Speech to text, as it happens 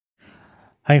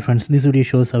Hi friends, this video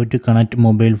shows how to connect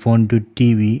mobile phone to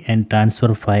TV and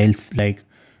transfer files like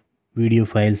video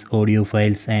files, audio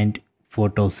files and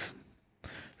photos.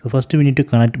 So first we need to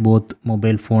connect both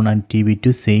mobile phone and TV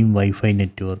to same Wi-Fi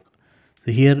network.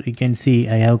 So here you can see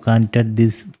I have connected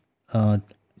this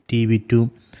TV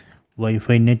to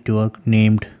Wi-Fi network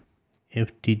named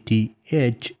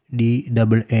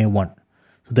FTTH-DAA1.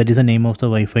 So that is the name of the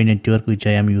Wi-Fi network which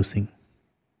I am using.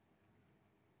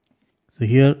 So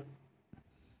here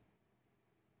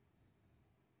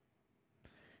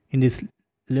in this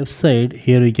left side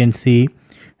here you can see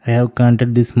I have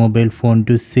connected this mobile phone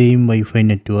to same Wi-Fi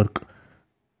network.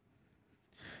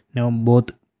 Now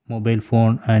both mobile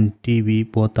phone and TV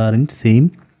both are in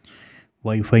same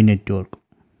Wi-Fi network.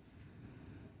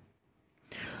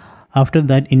 After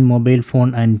that, in mobile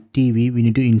phone and TV we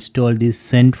need to install this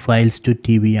send files to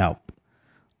TV app.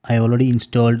 I already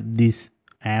installed this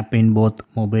app in both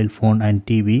mobile phone and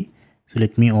TV. So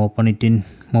let me open it in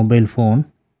mobile phone.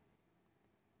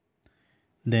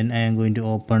 Then I am going to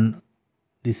open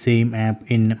the same app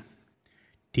in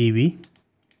TV.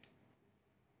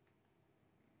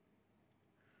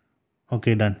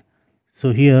 Okay, done.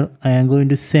 So here I am going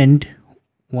to send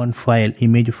one file,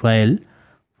 image file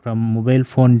from mobile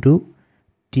phone to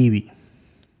TV.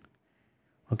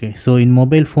 Okay, so in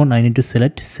mobile phone I need to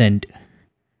select send.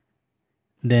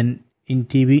 Then in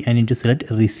TV I need to select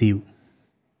receive.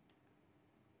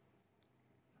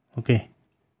 Okay.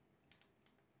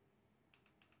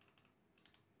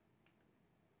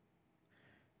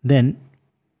 Then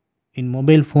in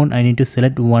mobile phone I need to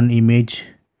select one image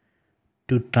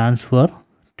to transfer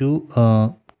to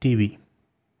TV.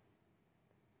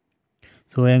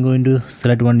 So I am going to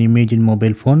select one image in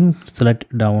mobile phone, select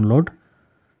download.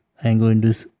 I am going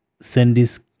to send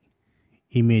this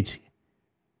image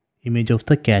of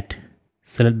the cat.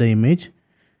 Select the image.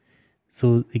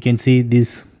 So you can see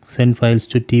this send files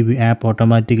to TV app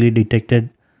automatically detected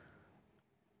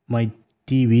my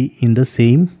TV in the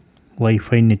same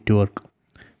Wi-Fi network.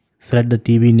 Select the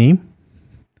TV name.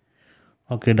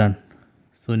 Okay, done.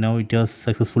 So now it has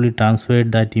successfully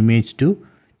transferred that image to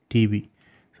TV.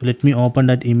 So let me open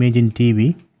that image in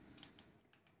TV.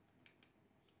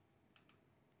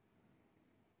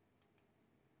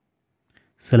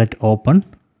 Select open.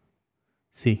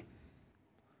 See.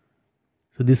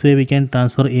 So this way we can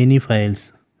transfer any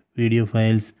files, video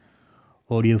files,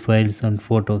 audio files and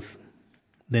photos.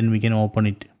 Then we can open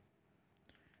it.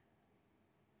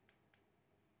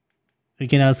 We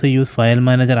can also use file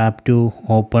manager app to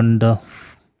open the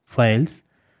files.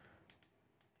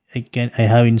 I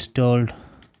have installed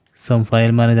some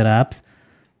file manager apps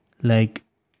like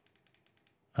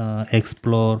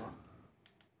Explore,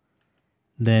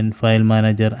 then file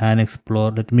manager and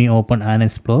Explore. Let me open and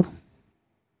Explore.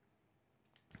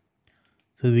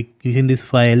 So using this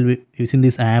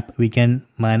app we can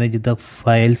manage the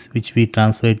files which we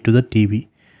transferred to the TV.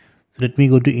 So let me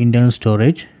go to internal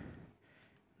storage,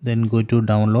 then go to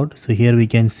download. So here we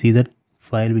can see that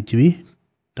file which we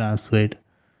transferred.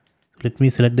 So let me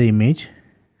select the image.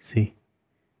 See.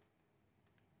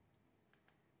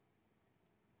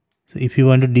 So if you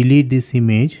want to delete this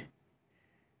image,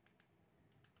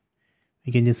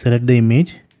 we can just select the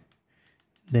image,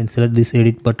 then select this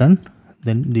edit button,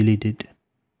 then delete it,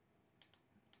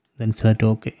 then select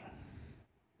OK.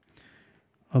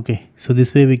 Okay, so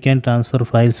this way we can transfer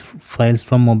files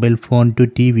from mobile phone to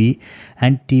TV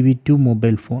and TV to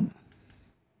mobile phone.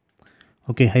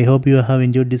 Okay, I hope you have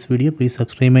enjoyed this video. Please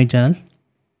subscribe my channel.